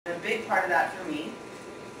part of that for me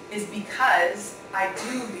is because I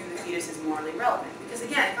do view the fetus as morally relevant. Because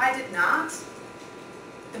again, if I did not,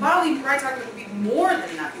 the bodily rights argument would be more than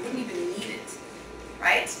enough. You wouldn't even need it,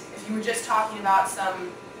 right? If you were just talking about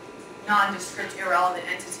some nondescript, irrelevant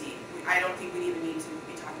entity, I don't think we'd even need to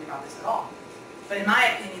be talking about this at all. But in my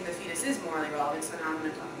opinion, the fetus is morally relevant, so now I'm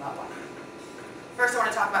going to talk about why. First, I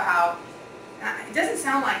want to talk about how, it doesn't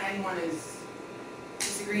sound like anyone is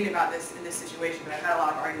disagreeing about this in this situation, but I've had a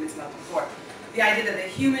lot of arguments about it before. The idea that the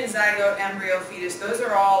human zygote, embryo, fetus, those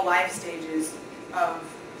are all life stages of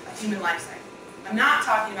a human life cycle. I'm not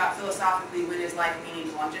talking about philosophically when is life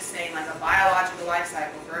meaningful. I'm just saying like a biological life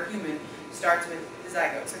cycle for a human starts with the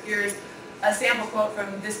zygote. So here's a sample quote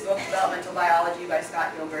from this book, Developmental Biology by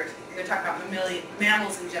Scott Gilbert. They're talking about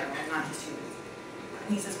mammals in general, not just humans.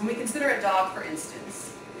 And he says, when we consider a dog, for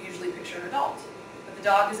instance, we usually picture an adult. But the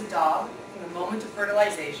dog is a dog from the moment of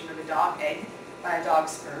fertilization of a dog egg by a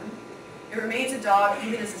dog's sperm. It remains a dog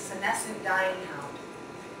even as a senescent dying hound.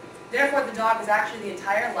 Therefore, the dog is actually the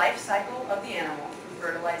entire life cycle of the animal from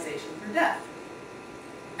fertilization through death.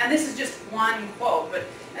 And this is just one quote,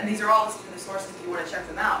 and these are all listed in the sources if you want to check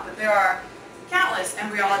them out. But there are countless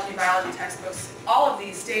embryology and biology textbooks, all of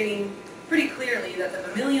these stating pretty clearly that the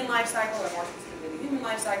mammalian life cycle, or more specifically the human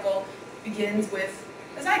life cycle, begins with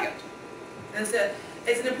a zygote.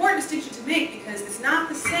 It's an important distinction to make because it's not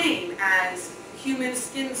the same as human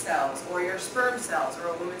skin cells or your sperm cells or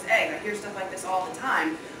a woman's egg. I hear stuff like this all the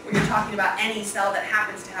time where you're talking about any cell that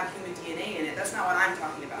happens to have human DNA in it. That's not what I'm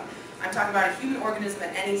talking about. I'm talking about a human organism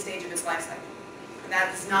at any stage of its life cycle. And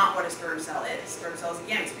that is not what a sperm cell is. Sperm cells,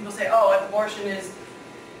 again, so people say, oh, if abortion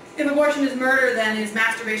is murder, then is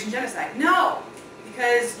masturbation genocide. No,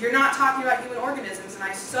 because you're not talking about human organisms, and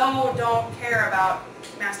I so don't care about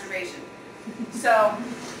masturbation. So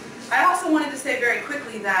I also wanted to say very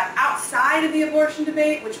quickly that outside of the abortion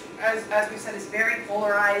debate, which, as we said, is very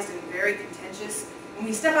polarized and very contentious, when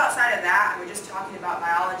we step outside of that and we're just talking about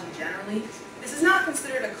biology generally, this is not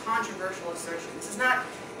considered a controversial assertion. This is not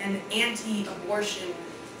an anti-abortion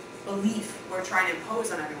belief we're trying to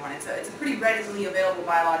impose on everyone. It's a pretty readily available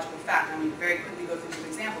biological fact. I'm going to very quickly go through some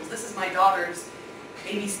examples. This is my daughter's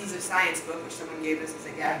ABCs of Science book, which someone gave us as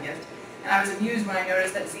a gag gift. And I was amused when I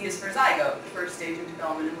noticed that Z is for zygote, the first stage of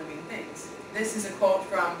development in living things. This is a quote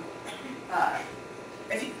from,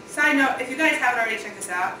 side note, if you guys haven't already checked this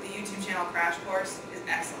out, the YouTube channel Crash Course is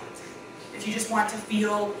excellent. If you just want to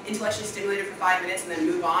feel intellectually stimulated for 5 minutes and then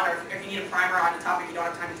move on, or if you need a primer on a topic you don't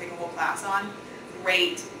have time to take a whole class on,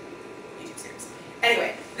 great YouTube series.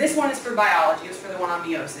 Anyway, this one is for biology. It's for the one on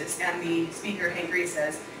meiosis, and the speaker, Hank Reed,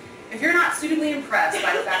 says, if you're not suitably impressed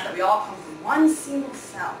by the fact that we all come from one single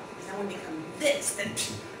cell, and then we become this, then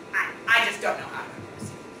I just don't know how to impress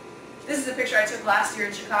you. This is a picture I took last year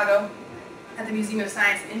in Chicago at the Museum of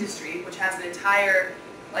Science and Industry, which has an entire,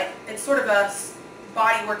 it's sort of a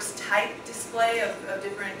bodyworks type display of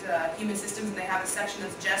different human systems, and they have a section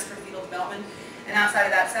that's just for fetal development. And outside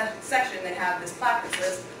of that section, they have this plaque that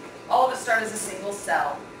says, all of us start as a single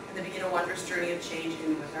cell and they begin a wondrous journey of change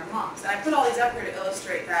in with our moms. And I put all these up here to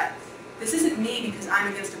illustrate that this isn't me because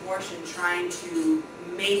I'm against abortion trying to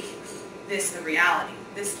make this the reality.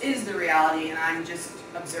 This is the reality, and I'm just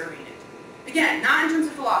observing it. Again, not in terms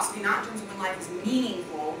of philosophy, not in terms of when life is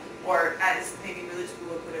meaningful, or as maybe religious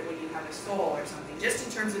people would put it, when you have a soul or something. Just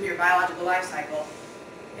in terms of your biological life cycle,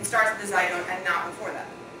 it starts with the zygote and not before that.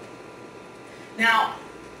 Now,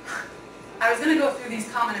 I was going to go through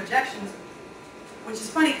these common objections, which is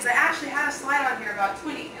funny because I actually had a slide on here about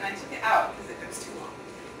 20, and I took it out because it was too long.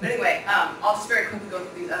 But anyway, I'll just very quickly go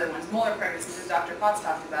through these other ones. Molar pregnancies, as Dr. Potts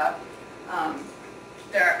talked about,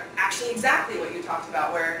 they're actually exactly what you talked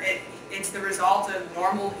about, where it's the result of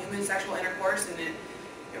normal human sexual intercourse, and it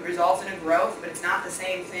results in a growth, but it's not the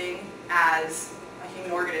same thing as a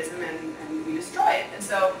human organism, and we destroy it. And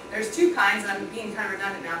so there's two kinds, and I'm being kind of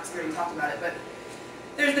redundant now because we already talked about it, but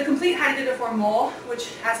there's the complete hydatidiform mole,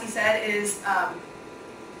 which, as he said, is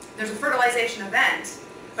there's a fertilization event,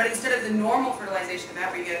 but instead of the normal fertilization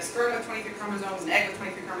event where you get a sperm with 23 chromosomes, an egg with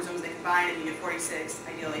 23 chromosomes, they combine and you get 46,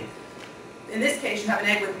 ideally. In this case, you have an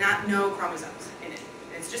egg with no chromosomes in it.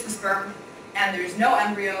 It's just the sperm, and there's no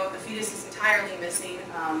embryo. The fetus is entirely missing.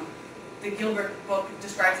 The Gilbert book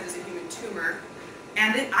describes it as a human tumor.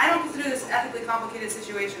 And I don't consider this an ethically complicated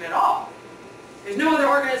situation at all. There's no other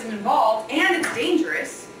organism involved, and it's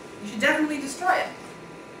dangerous. You should definitely destroy it.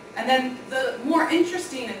 And then the more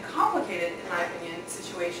interesting and complicated, in my opinion,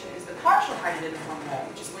 situation is the partial hydatidiform mole,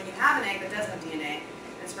 which is when you have an egg that does have DNA,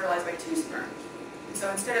 and it's fertilized by 2 sperms. And so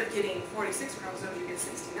instead of getting 46 chromosomes, you get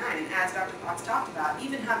 69. And as Dr. Potts talked about,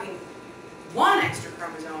 even having 1 extra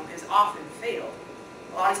chromosome is often fatal.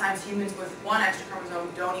 A lot of times humans with one extra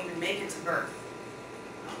chromosome don't even make it to birth.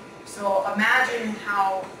 So imagine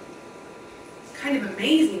how kind of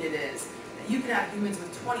amazing it is that you can have humans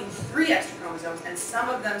with 23 extra chromosomes and some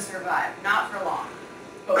of them survive, not for long.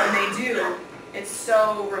 But when they do, it's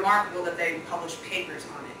so remarkable that they publish papers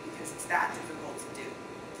on it because it's that difficult to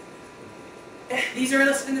do. These are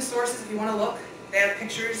listed in the sources if you want to look. They have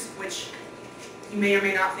pictures which you may or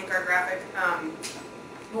may not think are graphic.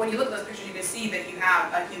 But when you look at those pictures, you can see that you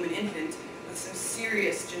have a human infant with some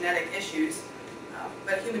serious genetic issues,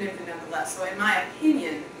 but a human infant nonetheless. So in my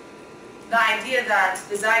opinion, the idea that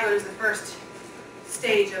the zygote is the first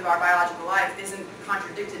stage of our biological life isn't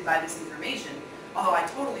contradicted by this information, although I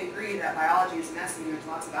totally agree that biology is messy and there's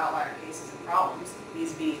lots of outlier cases and problems,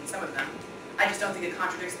 these being some of them. I just don't think it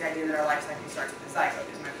contradicts the idea that our life cycle starts with the zygote,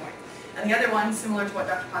 is my point. And the other one, similar to what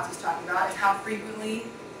Dr. Potts was talking about, is how frequently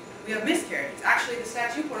we have miscarriages. Actually, the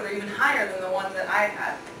statute quotas are even higher than the one that I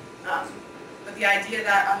had. But the idea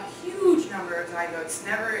that a huge number of zygotes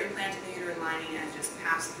never implant in the uterine lining and just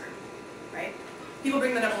pass through, right? People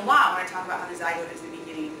bring that up a lot when I talk about how the zygote is the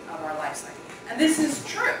beginning of our life cycle. And this is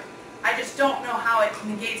true. I just don't know how it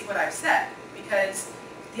negates what I've said, because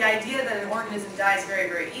the idea that an organism dies very,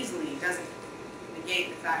 very easily doesn't negate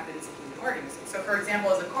the fact that it's a human organism. So for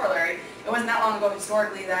example, as a corollary, it wasn't that long ago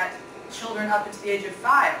historically that children up until the age of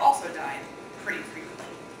 5 also died pretty frequently.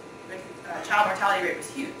 The child mortality rate was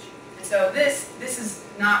huge. And so this is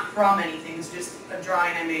not from anything, it's just a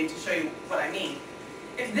drawing I made to show you what I mean.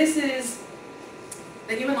 If this is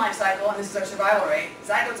the human life cycle and this is our survival rate,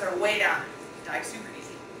 zygotes are way down, die super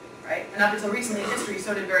easy, right? And up until recently in history,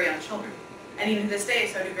 so did very young children. And even to this day,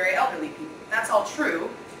 so do very elderly people. That's all true,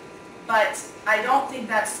 but I don't think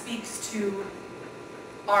that speaks to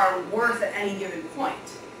our worth at any given point.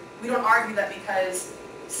 We don't argue that because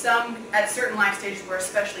some, at certain life stages, we're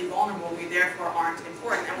especially vulnerable, we therefore aren't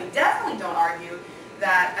important. And we definitely don't argue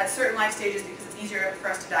that at certain life stages, because it's easier for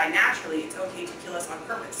us to die naturally, it's okay to kill us on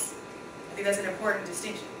purpose. I think that's an important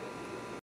distinction.